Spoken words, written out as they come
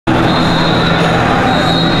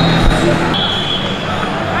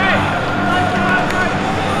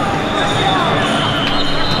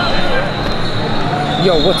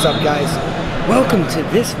Yo, what's up guys? Welcome to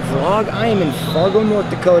this vlog. I am in Fargo, North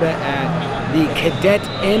Dakota at the Cadet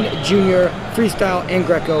and Junior Freestyle and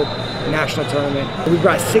Greco National Tournament. We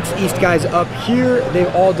brought 6 East guys up here. They've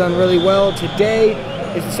all done really well. Today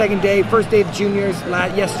is the second day, first day of juniors.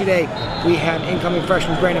 Yesterday we had incoming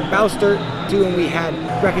freshman Brandon Bouster, and we had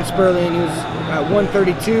Brecken Sperling, who's at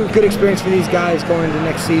 132. Good experience for these guys going into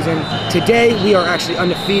next season. Today we are actually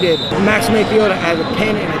undefeated. Max Mayfield has a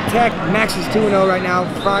pin and a tech. Max is 2-0 right now.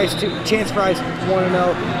 Chance Fry's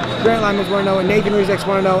 1-0. Grant Lyman's 1-0 and Nathan Rizek's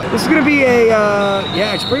 1-0. This is gonna be a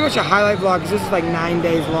yeah, it's pretty much a highlight vlog because this is like 9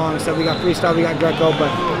 days long. So we got freestyle, we got Greco,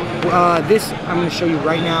 but this I'm gonna show you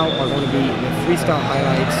right now are going to be the freestyle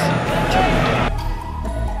highlights. Check it out.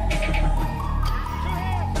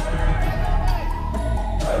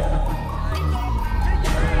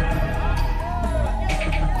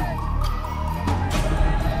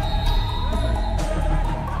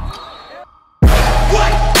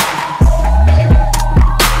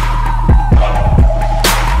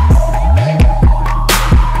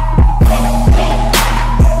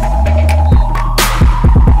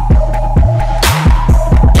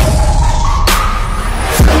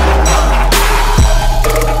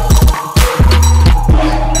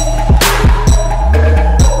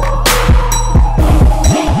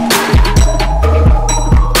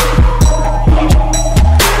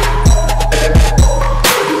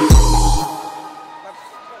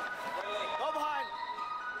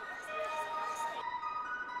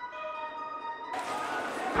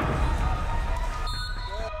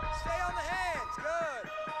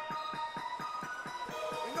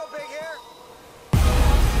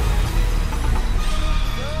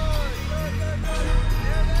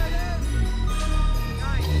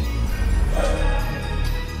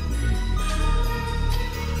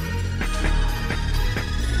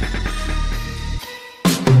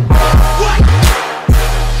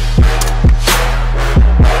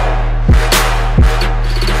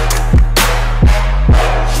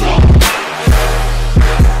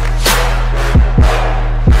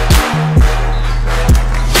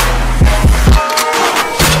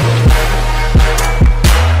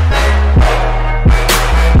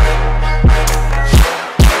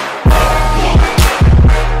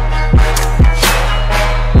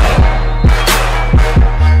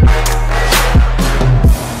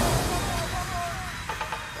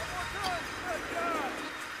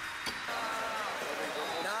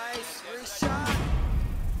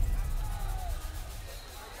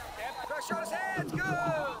 Pressure on his hands, good!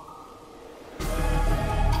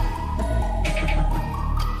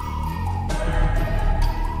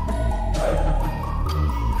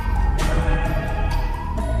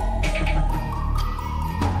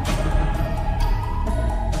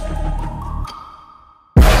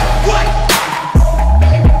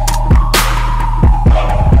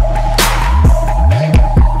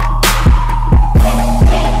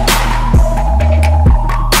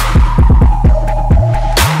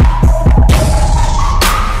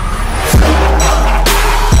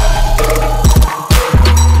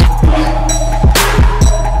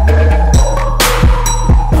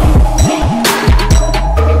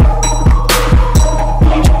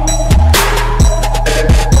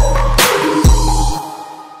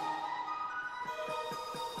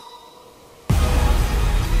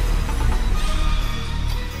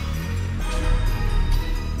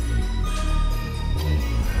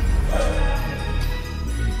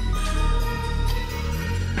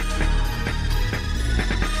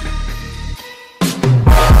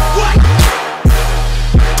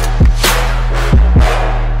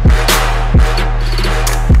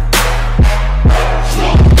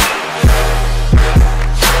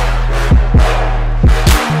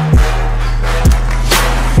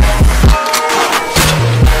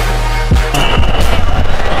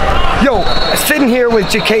 Sitting here with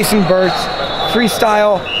Jakason Burks,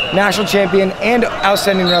 freestyle national champion and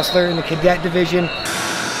outstanding wrestler in the cadet division.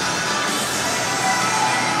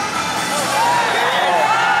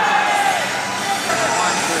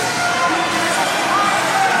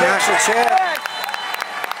 National champ.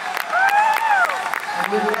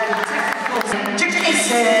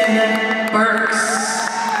 Jakason Burks.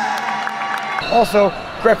 Also,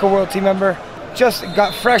 Greco World team member. Just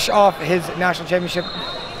got fresh off his national championship.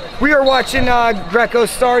 We are watching Greco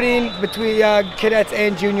starting between cadets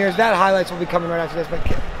and juniors. That highlights will be coming right after this. But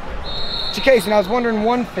Jakason, I was wondering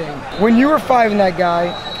one thing. When you were 5 and that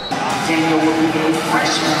guy,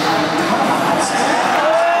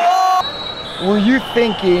 were you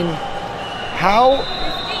thinking how?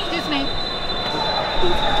 Excuse me.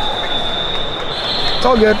 It's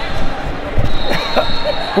all good.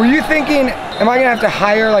 Were you thinking, am I gonna have to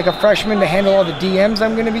hire like a freshman to handle all the DMs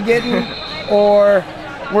I'm gonna be getting? Or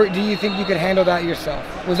do you think you could handle that yourself?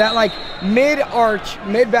 Was that like mid-arch,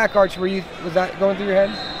 mid-back arch, was that going through your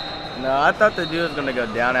head? No, I thought the dude was gonna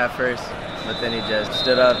go down at first, but then he just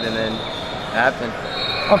stood up and then it happened.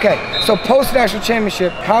 Okay, so post-national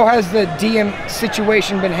championship, how has the DM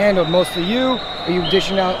situation been handled? Mostly you? Are you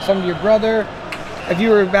dishing out some to your brother? If you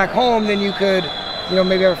were back home, then you could, you know,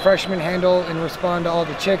 maybe have a freshman handle and respond to all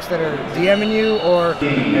the chicks that are DMing you, or...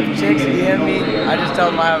 If chicks DM me, I just tell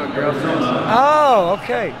them I have a girlfriend. Oh,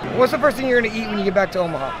 okay. What's the first thing you're gonna eat when you get back to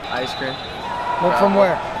Omaha? Ice cream. Well, from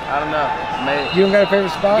where? I don't know. Maybe You don't got a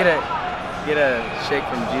favorite spot? get a shake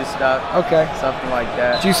from Juice Stop. Okay. Something like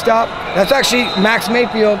that. Juice Stop? That's actually Max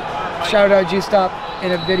Mayfield. Shout out Juice Stop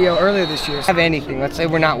in a video earlier this year. Have anything. Let's say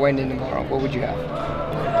we're not winning tomorrow. What would you have?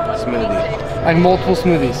 Smoothie. Like multiple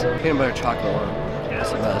smoothies. Peanut butter chocolate one.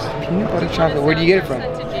 That's the best. Peanut butter chocolate. Where do you get it from?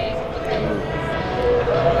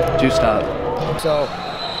 Juice Stop. So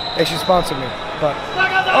they should sponsor me. But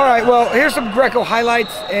all right. Well, here's some Greco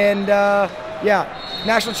highlights, and yeah,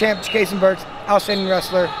 National Champ Jakason Burks, outstanding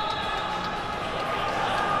wrestler.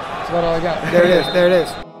 That's about all I got. There it is. There it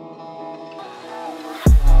is.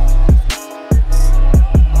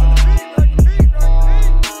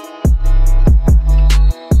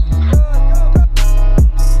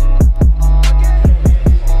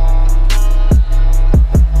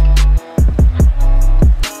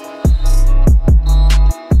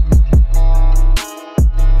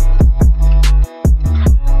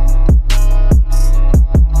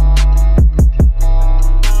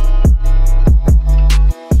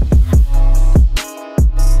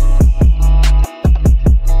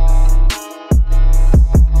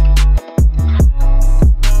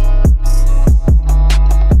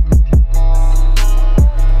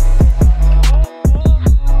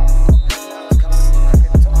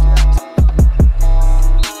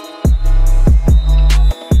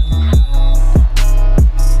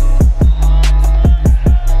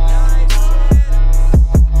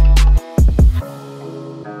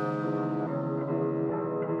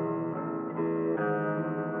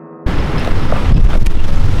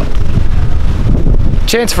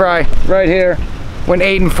 Chance Fry right here, went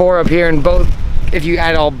 8-4 up here in both, if you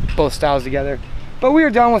add both styles together. But we are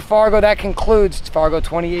done with Fargo. That concludes Fargo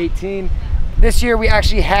 2018. This year we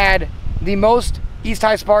actually had the most East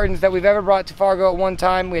High Spartans that we've ever brought to Fargo at one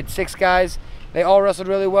time. We had 6 guys. They all wrestled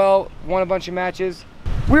really well, won a bunch of matches.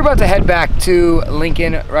 We're about to head back to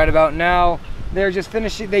Lincoln right about now. They just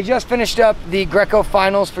finished up the Greco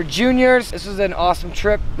finals for juniors. This was an awesome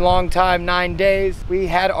trip, long time, 9 days. We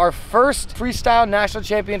had our first freestyle national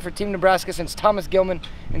champion for Team Nebraska since Thomas Gilman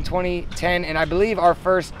in 2010, and I believe our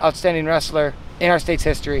first outstanding wrestler in our state's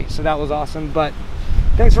history. So that was awesome. But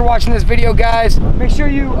thanks for watching this video, guys. Make sure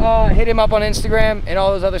you hit him up on Instagram and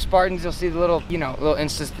all those other Spartans. You'll see the little, little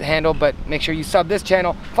Insta handle, but make sure you sub this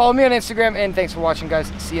channel. Follow me on Instagram, and thanks for watching, guys.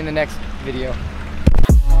 See you in the next video.